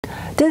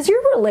Does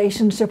your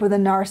relationship with a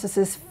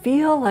narcissist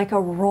feel like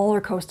a roller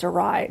coaster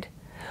ride?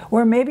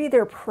 Where maybe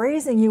they're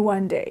praising you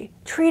one day,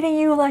 treating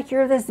you like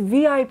you're this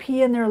VIP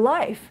in their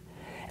life,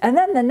 and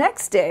then the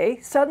next day,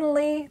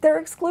 suddenly they're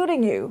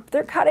excluding you,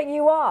 they're cutting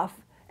you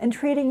off, and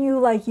treating you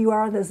like you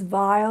are this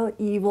vile,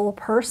 evil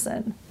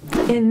person.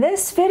 In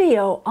this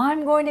video,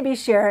 I'm going to be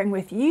sharing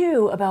with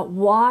you about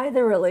why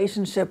the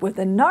relationship with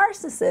a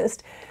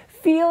narcissist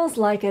feels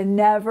like a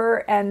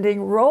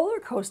never-ending roller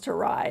coaster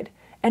ride,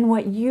 and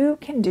what you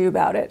can do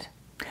about it.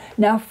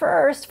 Now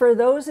first, for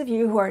those of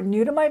you who are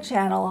new to my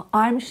channel,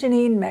 I'm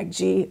Shaneen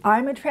Megji.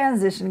 I'm a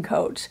transition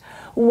coach.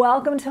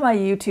 Welcome to my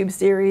YouTube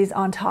series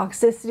on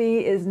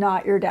Toxicity is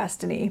Not Your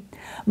Destiny.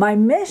 My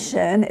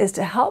mission is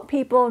to help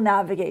people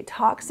navigate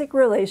toxic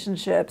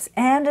relationships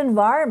and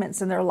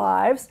environments in their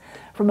lives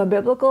from a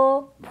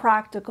biblical,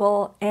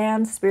 practical,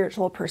 and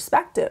spiritual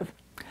perspective.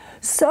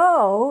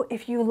 So,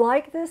 if you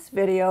like this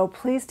video,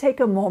 please take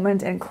a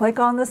moment and click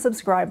on the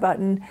subscribe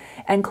button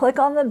and click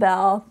on the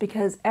bell,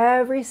 because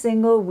every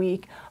single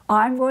week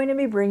I'm going to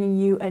be bringing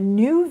you a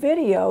new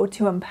video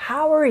to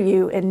empower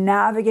you in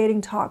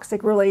navigating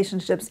toxic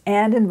relationships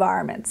and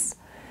environments.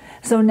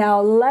 So now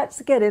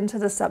let's get into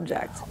the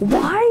subject.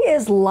 Why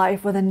is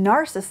life with a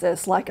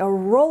narcissist like a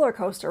roller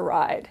coaster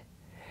ride?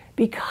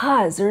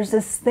 Because there's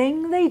this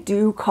thing they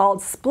do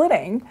called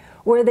splitting,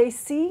 where they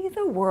see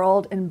the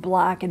world in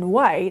black and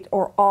white,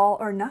 or all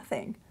or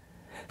nothing.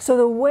 So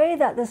the way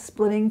that the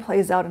splitting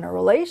plays out in a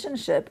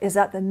relationship is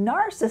that the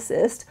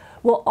narcissist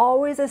will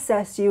always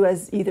assess you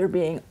as either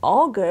being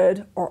all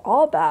good or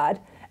all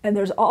bad, and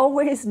there's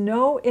always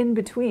no in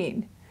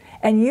between.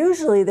 And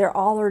usually their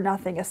all or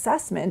nothing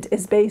assessment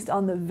is based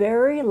on the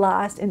very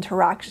last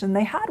interaction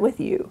they had with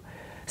you.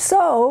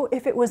 So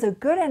if it was a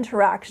good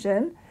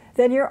interaction,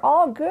 then you're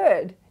all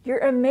good. You're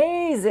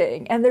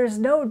amazing, and there's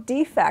no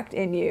defect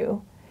in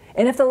you.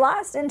 And if the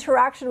last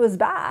interaction was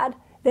bad,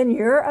 then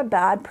you're a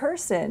bad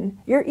person.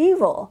 You're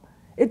evil.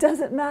 It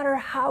doesn't matter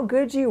how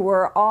good you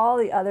were all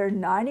the other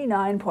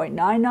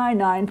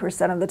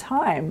 99.999% of the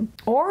time.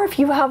 Or if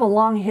you have a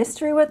long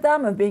history with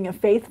them of being a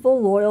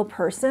faithful, loyal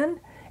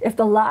person, if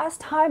the last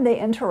time they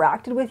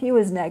interacted with you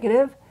is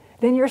negative,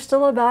 then you're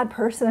still a bad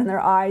person in their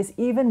eyes,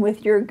 even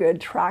with your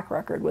good track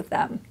record with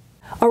them.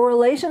 A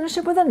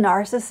relationship with a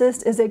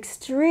narcissist is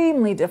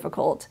extremely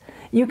difficult.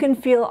 You can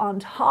feel on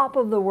top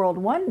of the world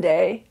one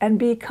day and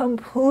be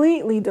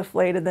completely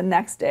deflated the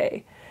next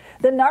day.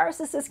 The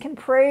narcissist can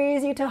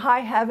praise you to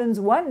high heavens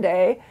one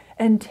day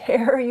and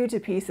tear you to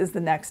pieces the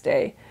next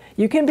day.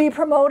 You can be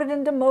promoted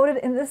and demoted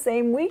in the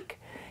same week.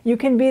 You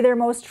can be their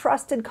most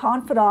trusted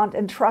confidant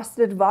and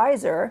trusted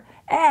advisor,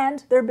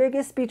 and their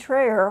biggest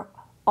betrayer,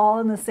 all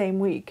in the same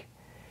week.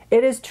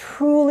 It is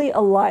truly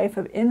a life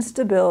of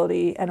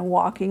instability and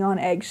walking on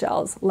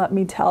eggshells, let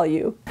me tell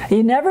you.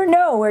 You never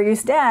know where you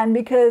stand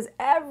because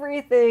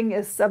everything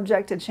is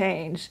subject to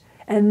change.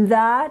 And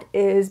that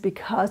is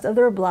because of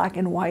their black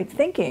and white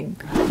thinking.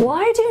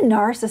 Why do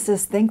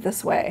narcissists think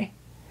this way?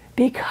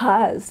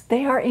 Because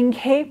they are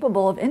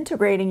incapable of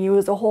integrating you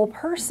as a whole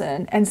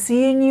person and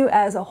seeing you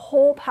as a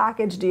whole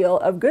package deal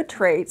of good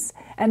traits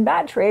and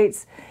bad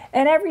traits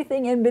and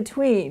everything in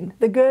between,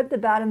 the good, the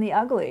bad, and the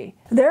ugly.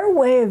 Their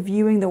way of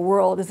viewing the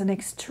world is an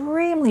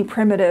extremely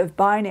primitive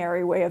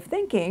binary way of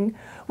thinking,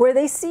 where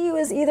they see you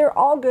as either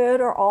all good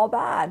or all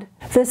bad.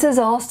 This is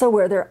also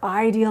where their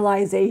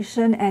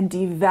idealization and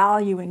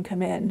devaluing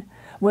come in.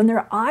 When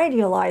they're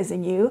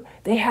idealizing you,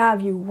 they have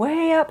you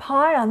way up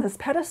high on this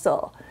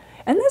pedestal.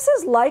 And this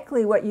is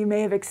likely what you may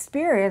have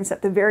experienced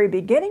at the very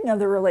beginning of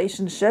the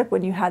relationship,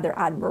 when you had their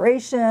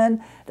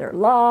admiration, their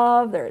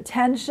love, their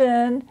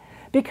attention,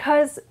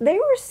 because they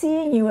were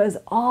seeing you as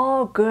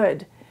all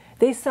good.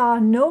 They saw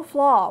no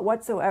flaw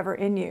whatsoever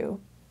in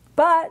you.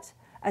 But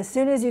as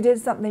soon as you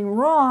did something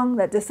wrong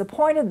that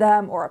disappointed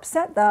them or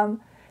upset them,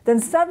 then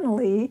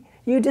suddenly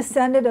you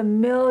descended a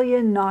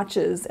million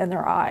notches in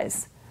their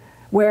eyes,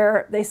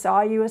 where they saw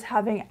you as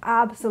having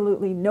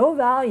absolutely no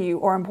value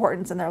or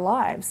importance in their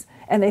lives,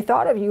 and they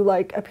thought of you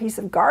like a piece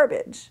of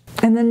garbage.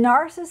 In the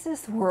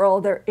narcissist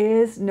world, there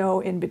is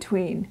no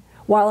in-between.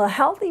 While a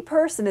healthy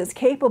person is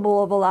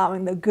capable of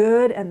allowing the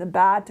good and the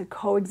bad to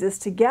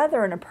coexist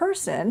together in a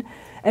person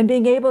and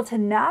being able to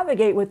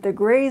navigate with the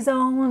gray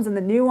zones and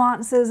the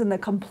nuances and the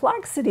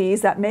complexities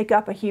that make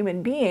up a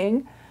human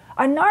being,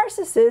 a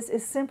narcissist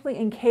is simply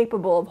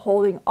incapable of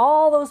holding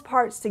all those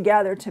parts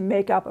together to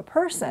make up a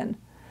person.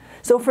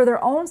 So for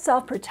their own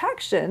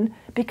self-protection,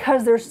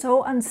 because they're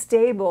so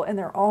unstable in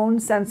their own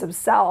sense of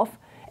self,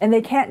 and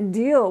they can't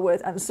deal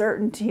with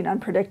uncertainty and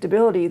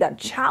unpredictability that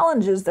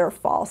challenges their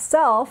false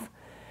self,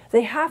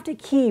 they have to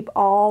keep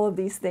all of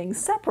these things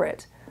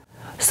separate.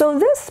 So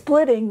this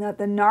splitting that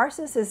the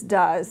narcissist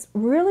does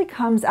really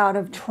comes out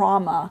of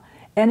trauma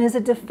and is a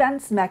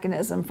defense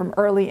mechanism from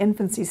early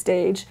infancy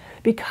stage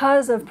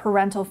because of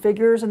parental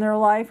figures in their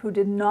life who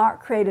did not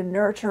create a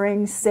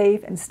nurturing,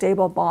 safe, and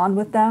stable bond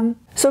with them.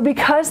 So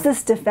because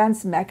this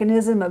defense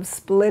mechanism of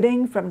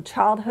splitting from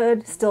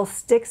childhood still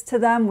sticks to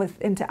them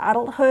into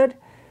adulthood,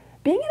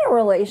 Being in a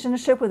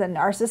relationship with a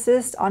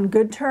narcissist on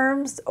good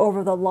terms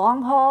over the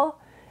long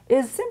haul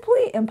is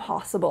simply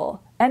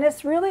impossible, and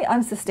it's really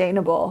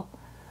unsustainable.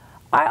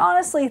 I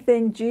honestly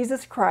think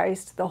Jesus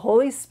Christ, the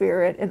Holy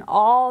Spirit, and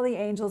all the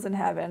angels in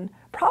heaven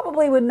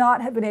probably would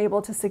not have been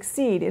able to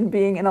succeed in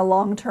being in a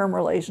long-term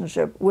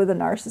relationship with a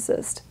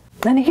narcissist.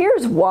 And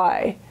here's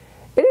why.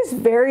 It is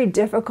very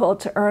difficult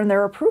to earn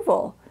their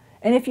approval.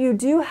 And if you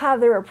do have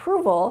their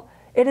approval,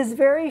 it is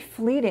very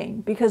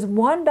fleeting because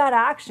one bad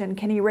action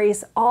can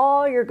erase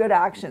all your good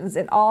actions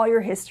and all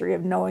your history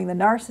of knowing the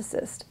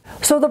narcissist.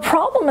 So the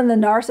problem in the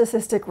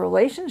narcissistic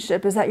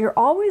relationship is that you're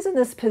always in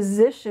this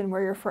position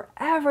where you're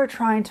forever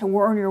trying to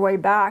worm your way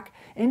back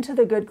into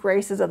the good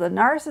graces of the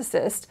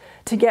narcissist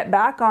to get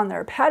back on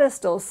their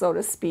pedestal, so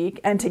to speak,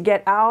 and to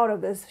get out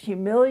of this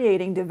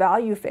humiliating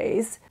devalue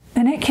phase.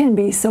 And it can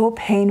be so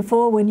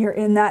painful when you're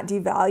in that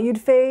devalued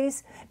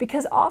phase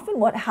because often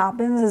what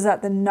happens is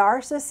that the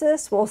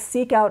narcissist will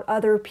seek out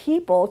other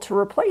people to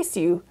replace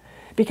you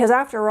because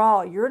after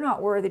all, you're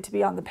not worthy to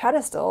be on the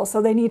pedestal,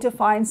 so they need to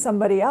find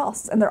somebody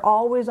else and they're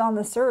always on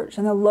the search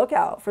and the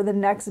lookout for the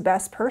next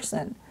best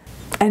person.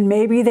 And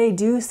maybe they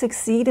do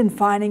succeed in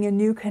finding a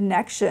new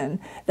connection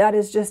that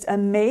is just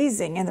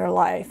amazing in their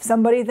life,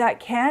 somebody that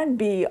can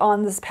be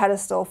on this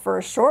pedestal for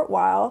a short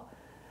while.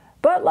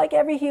 But like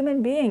every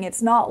human being,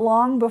 it's not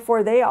long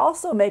before they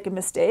also make a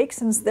mistake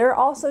since they're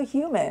also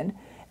human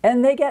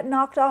and they get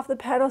knocked off the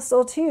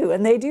pedestal too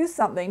and they do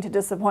something to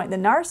disappoint the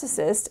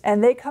narcissist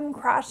and they come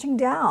crashing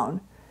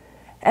down.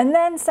 And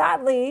then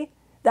sadly,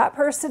 that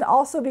person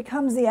also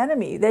becomes the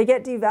enemy. They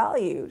get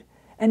devalued.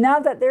 And now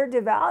that they're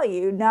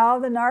devalued, now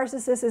the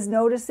narcissist is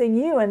noticing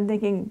you and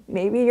thinking,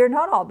 maybe you're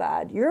not all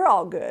bad, you're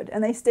all good.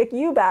 And they stick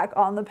you back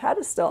on the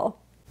pedestal.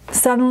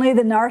 Suddenly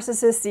the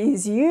narcissist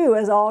sees you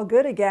as all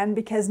good again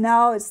because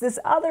now it's this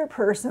other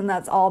person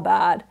that's all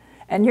bad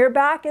and you're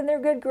back in their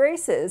good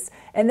graces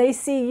and they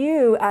see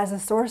you as a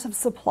source of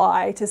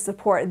supply to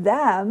support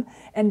them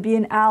and be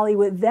an ally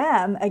with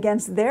them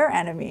against their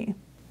enemy.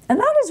 And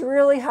that is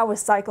really how a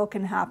cycle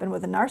can happen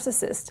with a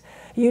narcissist.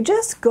 You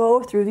just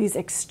go through these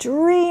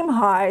extreme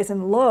highs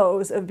and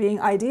lows of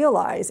being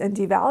idealized and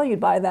devalued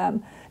by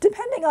them,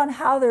 depending on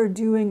how they're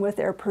doing with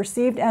their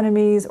perceived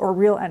enemies or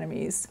real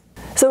enemies.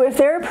 So if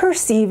they're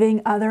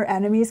perceiving other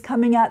enemies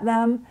coming at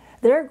them,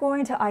 they're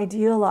going to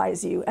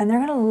idealize you and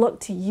they're going to look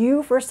to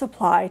you for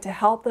supply to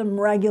help them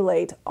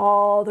regulate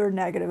all their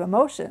negative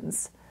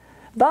emotions.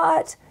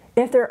 But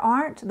if there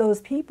aren't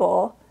those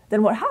people,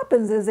 then what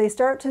happens is they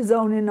start to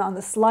zone in on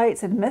the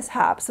slights and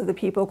mishaps of the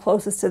people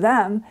closest to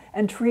them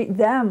and treat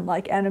them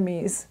like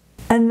enemies.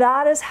 And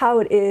that is how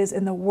it is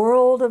in the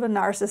world of a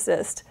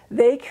narcissist.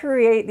 They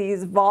create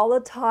these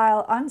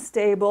volatile,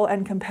 unstable,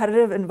 and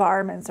competitive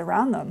environments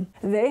around them.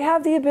 They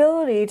have the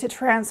ability to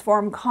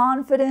transform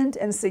confident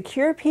and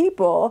secure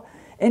people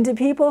into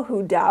people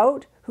who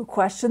doubt, who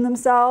question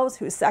themselves,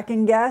 who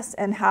second guess,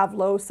 and have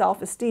low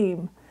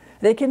self-esteem.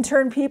 They can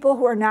turn people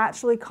who are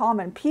naturally calm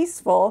and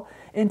peaceful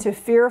into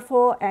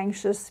fearful,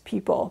 anxious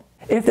people.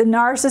 If the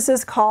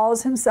narcissist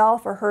calls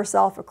himself or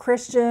herself a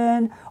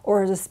Christian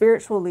or is a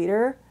spiritual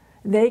leader,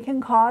 they can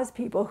cause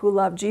people who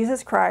love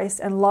Jesus Christ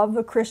and love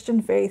the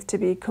Christian faith to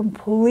be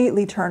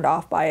completely turned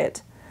off by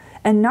it.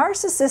 And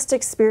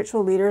narcissistic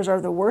spiritual leaders are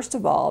the worst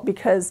of all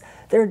because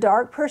their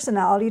dark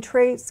personality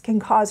traits can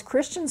cause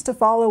Christians to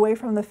fall away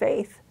from the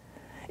faith.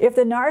 If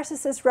the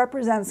narcissist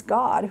represents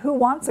God, who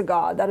wants a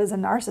God that is a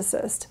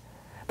narcissist?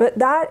 But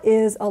that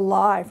is a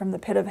lie from the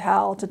pit of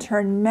hell to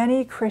turn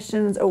many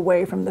Christians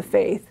away from the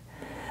faith.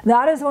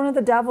 That is one of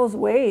the devil's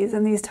ways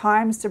in these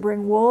times to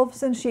bring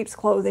wolves in sheep's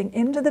clothing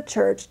into the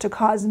church to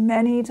cause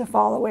many to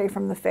fall away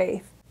from the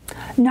faith.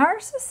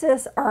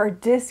 Narcissists are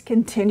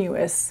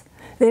discontinuous.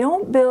 They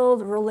don't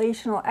build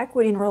relational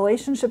equity in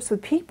relationships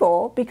with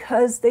people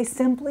because they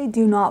simply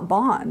do not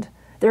bond.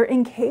 They're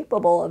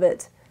incapable of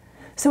it.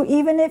 So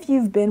even if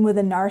you've been with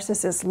a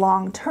narcissist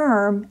long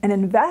term and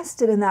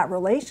invested in that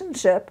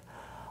relationship,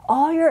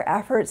 all your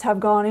efforts have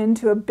gone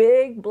into a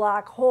big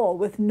black hole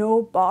with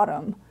no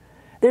bottom.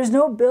 There's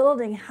no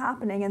building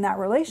happening in that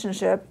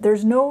relationship.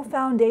 There's no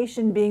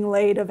foundation being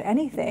laid of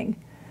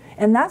anything.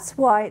 And that's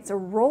why it's a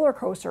roller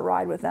coaster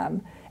ride with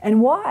them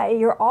and why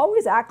you're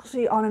always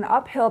actually on an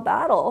uphill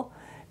battle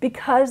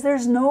because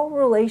there's no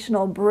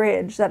relational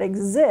bridge that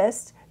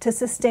exists to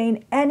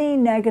sustain any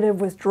negative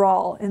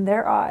withdrawal in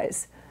their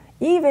eyes,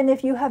 even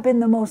if you have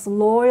been the most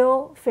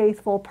loyal,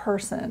 faithful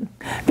person.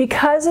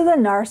 Because of the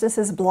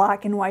narcissist's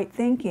black and white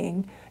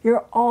thinking,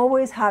 you're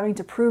always having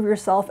to prove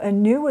yourself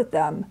anew with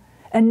them.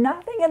 And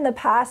nothing in the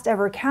past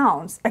ever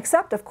counts,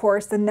 except of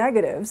course the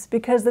negatives,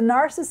 because the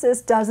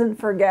narcissist doesn't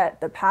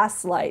forget the past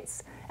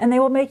slights, and they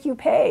will make you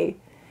pay,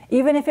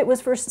 even if it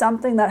was for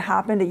something that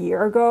happened a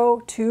year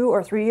ago, 2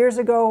 or 3 years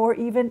ago, or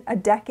even a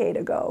decade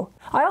ago.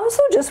 I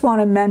also just want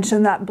to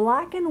mention that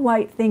black and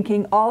white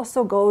thinking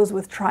also goes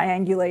with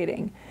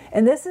triangulating,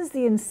 and this is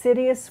the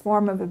insidious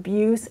form of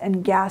abuse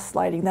and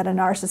gaslighting that a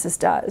narcissist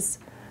does.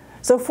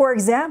 So for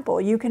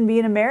example, you can be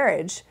in a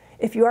marriage.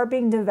 If you are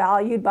being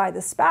devalued by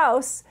the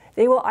spouse,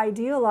 they will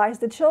idealize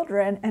the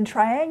children and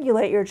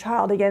triangulate your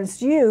child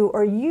against you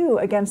or you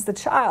against the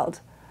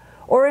child.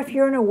 Or if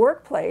you're in a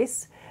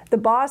workplace, the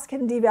boss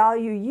can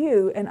devalue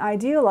you and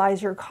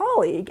idealize your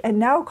colleague and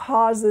now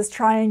cause this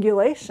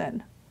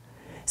triangulation.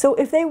 So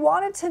if they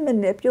wanted to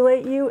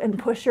manipulate you and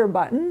push your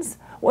buttons,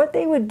 what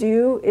they would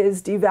do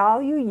is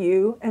devalue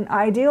you and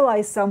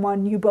idealize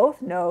someone you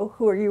both know,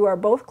 who you are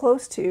both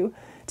close to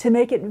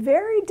make it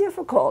very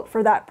difficult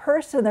for that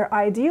person they're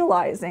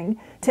idealizing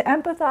to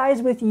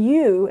empathize with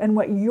you and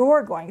what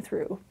you're going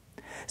through.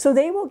 So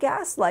they will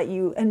gaslight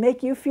you and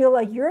make you feel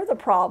like you're the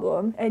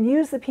problem and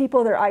use the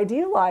people they're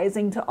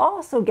idealizing to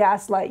also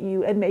gaslight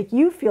you and make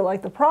you feel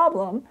like the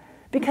problem,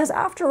 because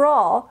after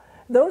all,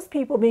 those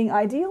people being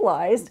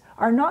idealized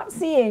are not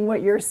seeing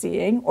what you're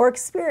seeing or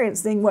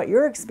experiencing what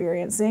you're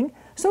experiencing,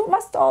 so it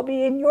must all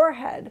be in your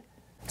head.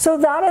 So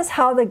that is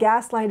how the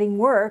gaslighting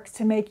works,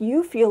 to make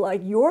you feel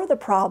like you're the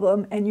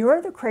problem and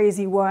you're the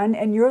crazy one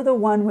and you're the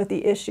one with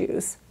the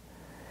issues.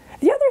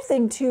 The other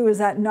thing too is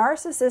that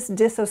narcissists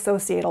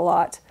disassociate a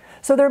lot.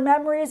 So their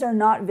memories are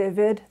not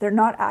vivid, they're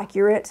not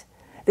accurate,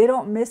 they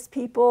don't miss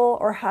people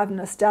or have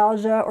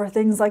nostalgia or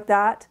things like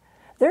that.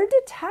 They're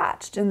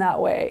detached in that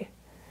way.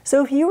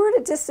 So if you were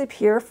to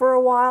disappear for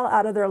a while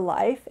out of their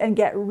life and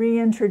get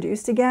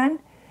reintroduced again,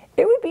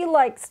 it would be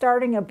like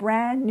starting a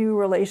brand new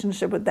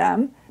relationship with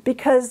them,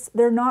 because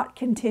they're not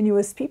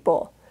continuous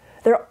people.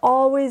 They're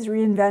always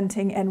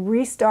reinventing and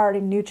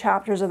restarting new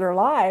chapters of their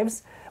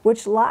lives,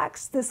 which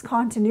lacks this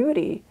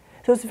continuity.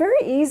 So it's very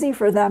easy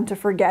for them to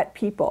forget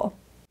people.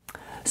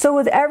 So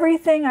with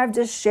everything I've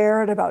just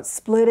shared about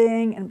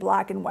splitting and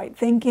black and white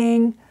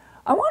thinking,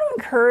 I want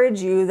to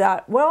encourage you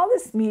that what all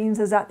this means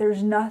is that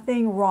there's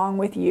nothing wrong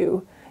with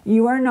you.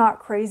 You are not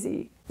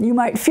crazy. You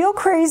might feel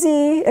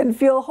crazy and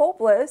feel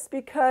hopeless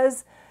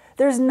because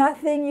there's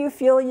nothing you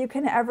feel you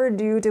can ever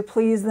do to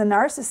please the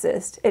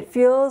narcissist. It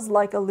feels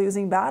like a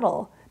losing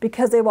battle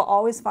because they will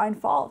always find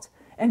fault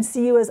and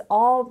see you as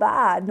all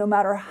bad no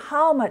matter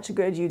how much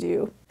good you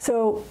do.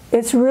 So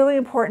it's really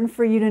important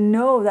for you to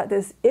know that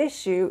this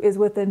issue is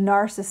with the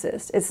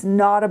narcissist. It's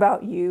not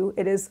about you.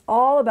 It is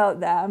all about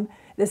them.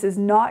 This is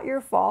not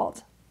your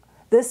fault.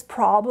 This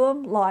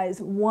problem lies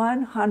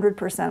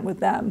 100% with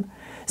them.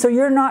 So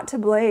you're not to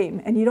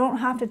blame, and you don't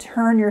have to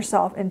turn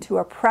yourself into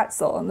a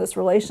pretzel in this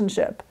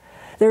relationship.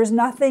 There's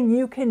nothing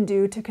you can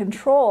do to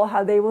control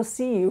how they will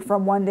see you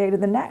from one day to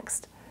the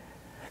next.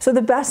 So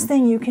the best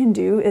thing you can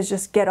do is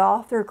just get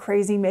off their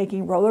crazy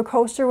making roller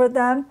coaster with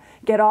them.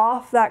 Get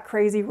off that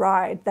crazy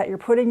ride that you're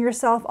putting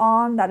yourself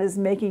on that is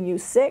making you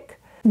sick.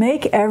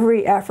 Make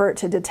every effort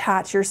to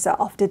detach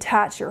yourself,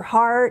 detach your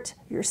heart,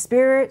 your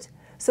spirit,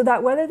 so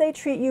that whether they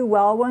treat you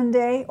well one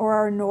day or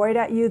are annoyed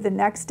at you the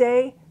next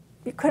day,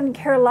 you couldn't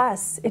care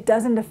less. It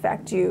doesn't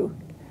affect you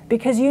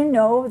because you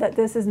know that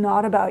this is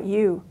not about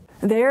you.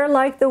 They're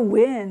like the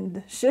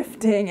wind,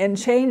 shifting and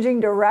changing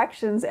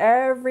directions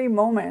every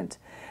moment.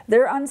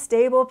 They're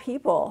unstable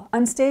people,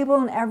 unstable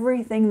in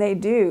everything they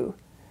do.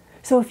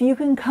 So if you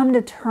can come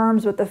to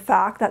terms with the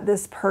fact that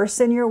this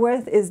person you're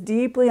with is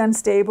deeply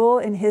unstable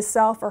in his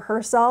self or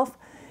herself,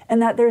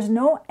 and that there's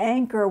no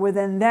anchor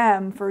within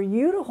them for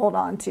you to hold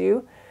on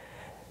to,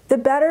 the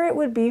better it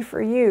would be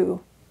for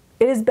you.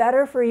 It is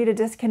better for you to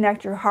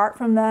disconnect your heart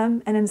from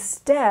them and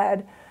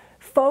instead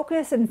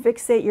focus and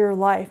fixate your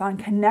life on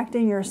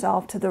connecting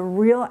yourself to the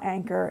real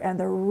anchor and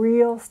the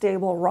real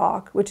stable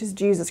rock, which is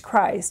Jesus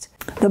Christ.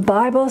 The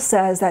Bible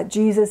says that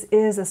Jesus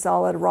is a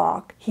solid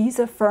rock. He's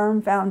a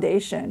firm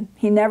foundation.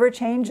 He never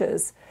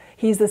changes.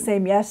 He's the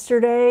same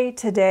yesterday,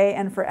 today,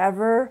 and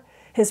forever.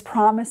 His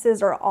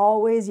promises are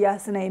always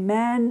yes and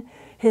amen.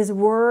 His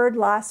word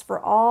lasts for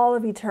all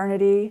of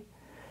eternity.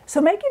 So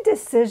make a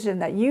decision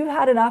that you've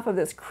had enough of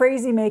this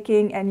crazy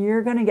making and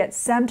you're going to get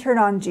centered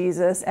on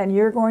Jesus and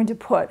you're going to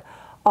put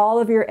all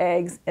of your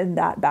eggs in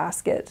that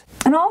basket.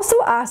 And also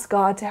ask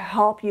God to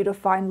help you to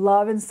find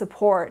love and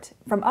support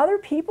from other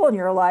people in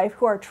your life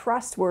who are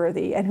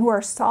trustworthy and who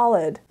are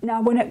solid.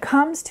 Now, when it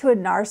comes to a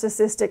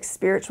narcissistic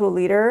spiritual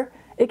leader,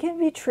 it can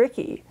be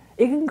tricky.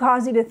 It can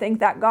cause you to think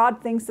that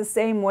God thinks the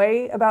same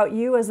way about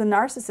you as the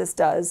narcissist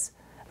does.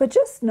 But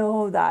just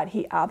know that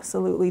he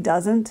absolutely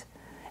doesn't.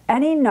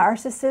 Any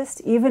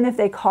narcissist, even if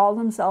they call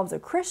themselves a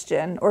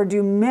Christian or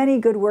do many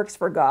good works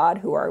for God,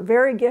 who are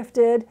very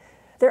gifted,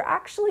 they're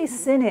actually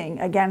sinning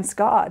against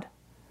God.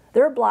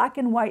 Their black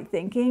and white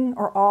thinking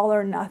or all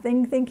or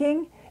nothing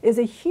thinking is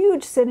a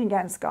huge sin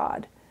against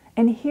God.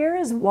 And here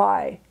is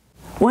why.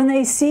 When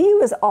they see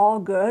you as all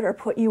good or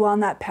put you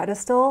on that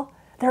pedestal,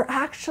 they're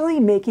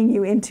actually making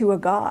you into a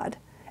god.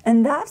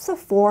 And that's a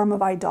form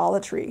of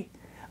idolatry.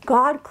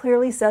 God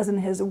clearly says in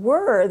his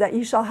word that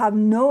you shall have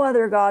no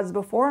other gods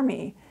before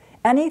me.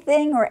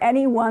 Anything or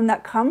anyone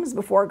that comes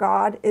before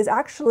God is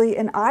actually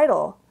an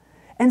idol.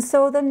 And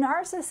so the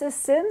narcissist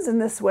sins in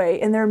this way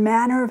in their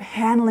manner of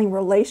handling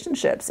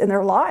relationships in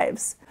their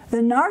lives. The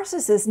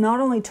narcissist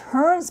not only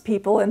turns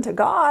people into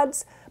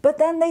gods, but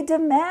then they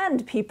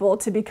demand people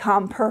to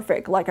become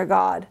perfect like a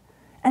god.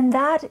 And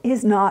that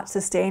is not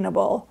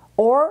sustainable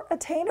or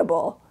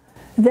attainable.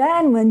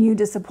 Then when you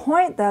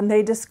disappoint them,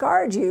 they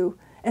discard you.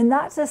 And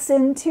that's a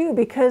sin too,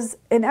 because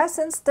in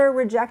essence, they're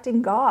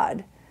rejecting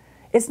God.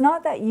 It's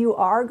not that you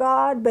are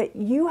God, but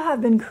you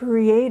have been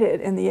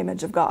created in the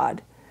image of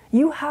God.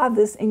 You have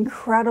this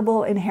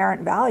incredible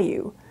inherent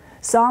value.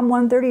 Psalm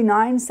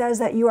 139 says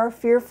that you are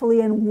fearfully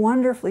and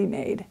wonderfully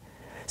made.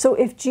 So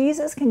if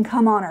Jesus can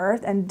come on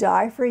earth and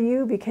die for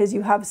you because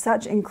you have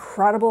such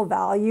incredible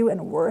value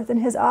and worth in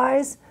his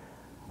eyes,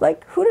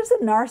 like, who does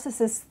a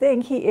narcissist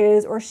think he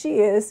is or she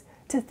is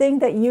to think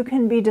that you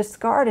can be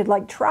discarded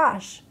like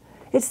trash?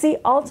 It's the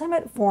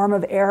ultimate form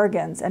of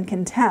arrogance and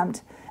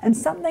contempt, and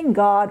something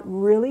God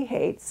really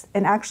hates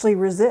and actually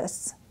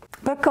resists.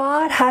 But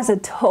God has a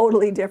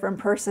totally different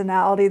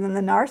personality than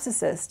the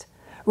narcissist.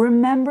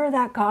 Remember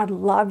that God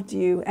loved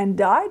you and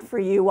died for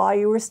you while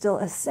you were still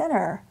a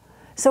sinner.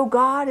 So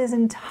God is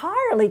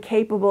entirely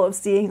capable of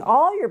seeing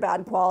all your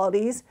bad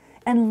qualities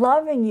and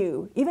loving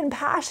you, even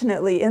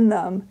passionately in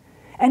them.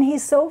 And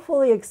he's so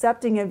fully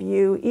accepting of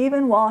you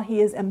even while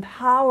he is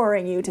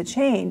empowering you to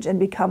change and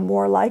become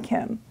more like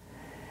him.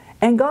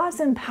 And God's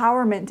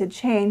empowerment to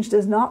change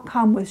does not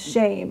come with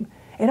shame.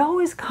 It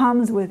always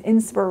comes with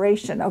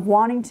inspiration of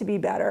wanting to be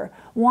better,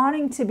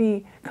 wanting to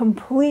be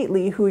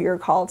completely who you're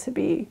called to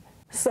be.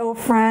 So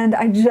friend,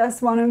 I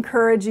just want to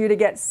encourage you to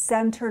get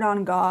centered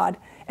on God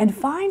and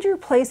find your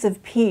place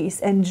of peace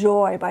and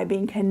joy by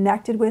being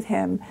connected with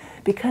him,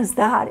 because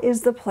that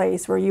is the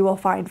place where you will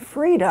find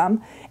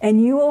freedom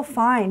and you will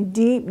find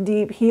deep,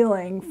 deep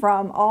healing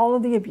from all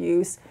of the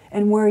abuse,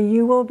 and where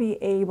you will be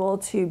able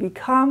to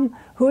become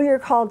who you're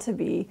called to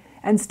be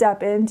and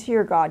step into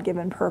your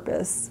God-given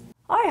purpose.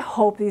 I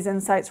hope these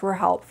insights were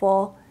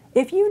helpful.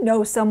 If you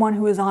know someone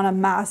who is on a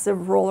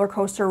massive roller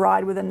coaster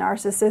ride with a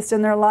narcissist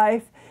in their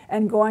life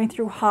and going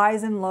through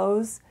highs and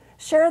lows,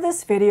 share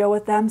this video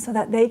with them so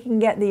that they can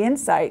get the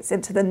insights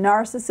into the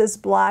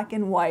narcissist black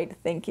and white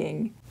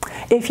thinking.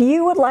 If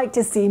you would like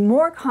to see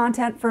more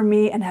content from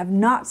me and have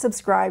not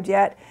subscribed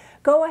yet,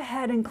 go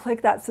ahead and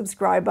click that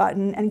subscribe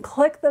button and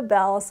click the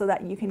bell so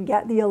that you can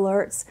get the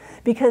alerts,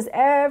 because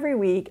every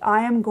week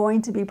I am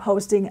going to be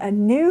posting a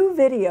new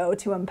video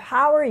to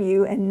empower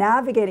you in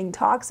navigating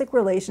toxic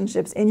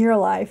relationships in your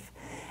life.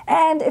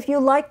 And if you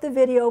like the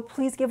video,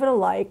 please give it a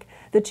like.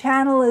 The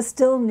channel is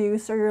still new,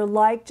 so your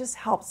like just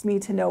helps me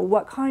to know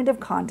what kind of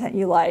content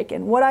you like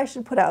and what I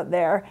should put out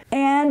there.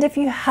 And if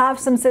you have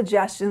some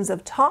suggestions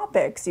of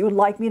topics you would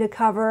like me to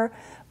cover,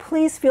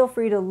 please feel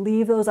free to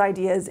leave those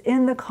ideas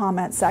in the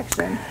comment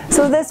section.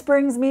 So this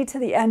brings me to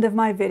the end of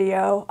my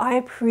video. I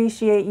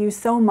appreciate you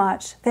so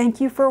much. Thank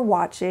you for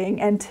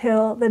watching.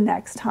 Until the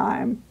next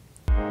time.